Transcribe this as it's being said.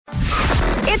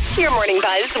It's your Morning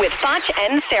Buzz with Foch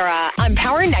and Sarah on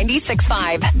Power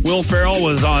 96.5. Will Ferrell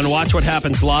was on Watch What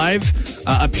Happens Live.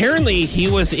 Apparently, he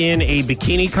was in a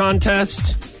bikini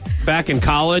contest back in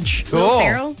college. Will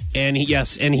Ferrell? And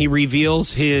he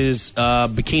reveals his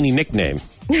bikini nickname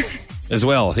as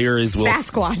well. Here is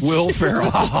Sasquatch. Will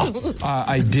Ferrell.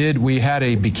 We had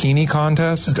a bikini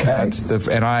contest,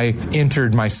 and I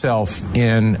entered myself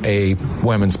in a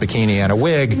women's bikini and a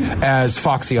wig as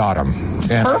Foxy Autumn.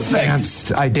 And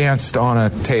Perfect. I danced on a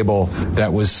table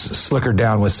that was slickered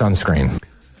down with sunscreen.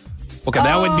 Okay,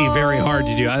 that would be very hard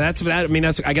to do.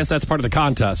 I guess that's part of the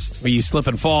contest where you slip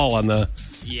and fall on the.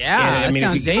 Yeah, that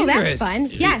sounds Oh, dangerous. that's fun.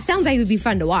 Yeah, it sounds like it would be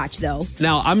fun to watch, though.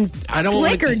 Now I don't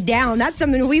Slickered down. That's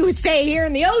something we would say here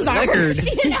in the Ozarks. Slickered.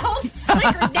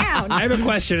 Slickered down. I have a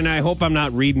question, and I hope I'm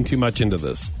not reading too much into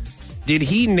this. Did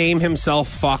he name himself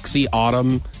Foxy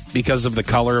Autumn because of the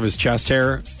color of his chest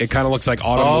hair? It kind of looks like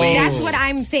autumn leaves. That's what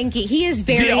I'm thinking. He is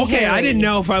very hairy. I didn't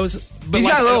know if I was. But He's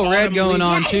got a little red autumn going leaves.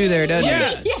 on too there, doesn't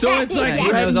Yeah, he? so it's like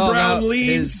He red knows and all brown about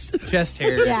leaves. his chest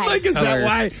hair. Yes. Like, is color. that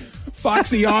why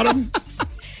Foxy Autumn?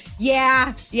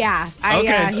 Yeah.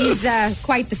 Okay. He's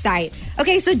quite the sight.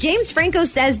 Okay, so James Franco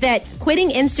says that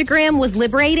quitting Instagram was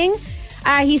liberating.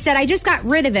 He said, I just got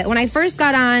rid of it. When I first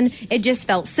got on, it just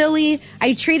felt silly.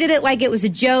 I treated it like it was a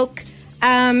joke.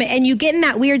 And you get in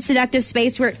that weird seductive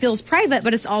space where it feels private,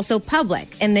 but it's also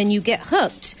public. And then you get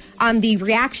hooked on the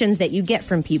reactions that you get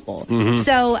from people. Mm-hmm.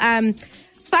 So,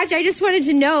 Foch, I just wanted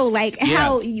to know,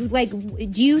 how you,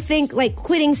 do you think,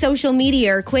 quitting social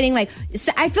media or quitting, I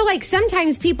feel like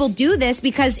sometimes people do this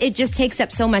because it just takes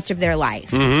up so much of their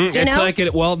life. Mm-hmm. You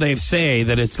know? They say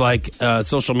that it's like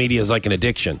social media is like an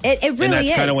addiction. It really and that's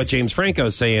is. kind of what James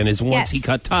Franco's saying is once he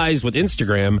cut ties with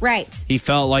Instagram, Right. he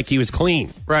felt like he was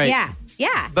clean. Right. Yeah.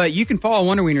 But you can follow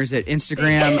Wonder Wieners at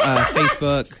Instagram,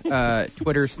 Facebook,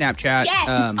 Twitter, Snapchat.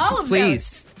 Yes, all of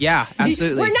please. those. Yeah,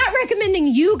 absolutely. We're not recommending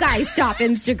you guys stop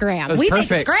Instagram. That's We perfect.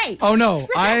 think it's great. Oh, no.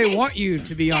 I want you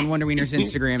to be on Wonder Wieners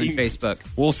Instagram and Facebook.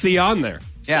 We'll see you on there.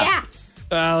 Yeah.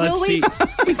 Let's Will see.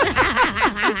 we?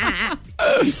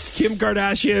 Kim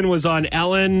Kardashian was on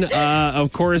Ellen.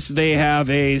 Of course, they have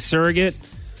a surrogate.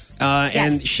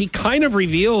 And she kind of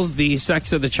reveals the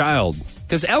sex of the child.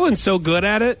 Because Ellen's so good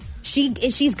at it.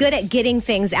 She's good at getting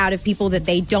things out of people that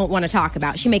they don't want to talk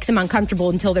about. She makes them uncomfortable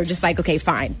until they're just like, okay,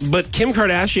 fine. But Kim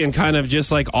Kardashian kind of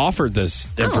just offered this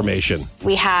information.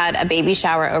 We had a baby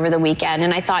shower over the weekend,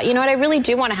 and I thought, you know what, I really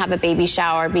do want to have a baby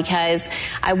shower because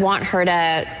I want her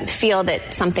to feel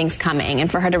that something's coming and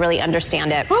for her to really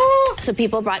understand it. So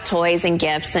people brought toys and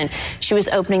gifts, and she was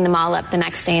opening them all up the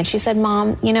next day, and she said,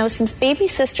 Mom, since baby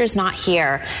sister's not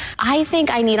here, I think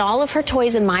I need all of her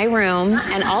toys in my room,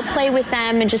 and I'll play with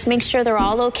them and just make sure they're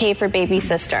all okay for baby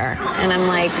sister. And I'm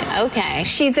like, okay.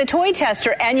 She's a toy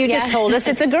tester, and you just told us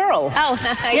it's a girl. Oh,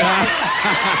 yeah.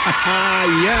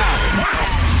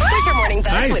 Yeah. Was your Morning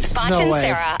Buzz Nice. with Foch No and way.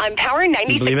 Sarah on Power you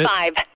believe it? 96.5.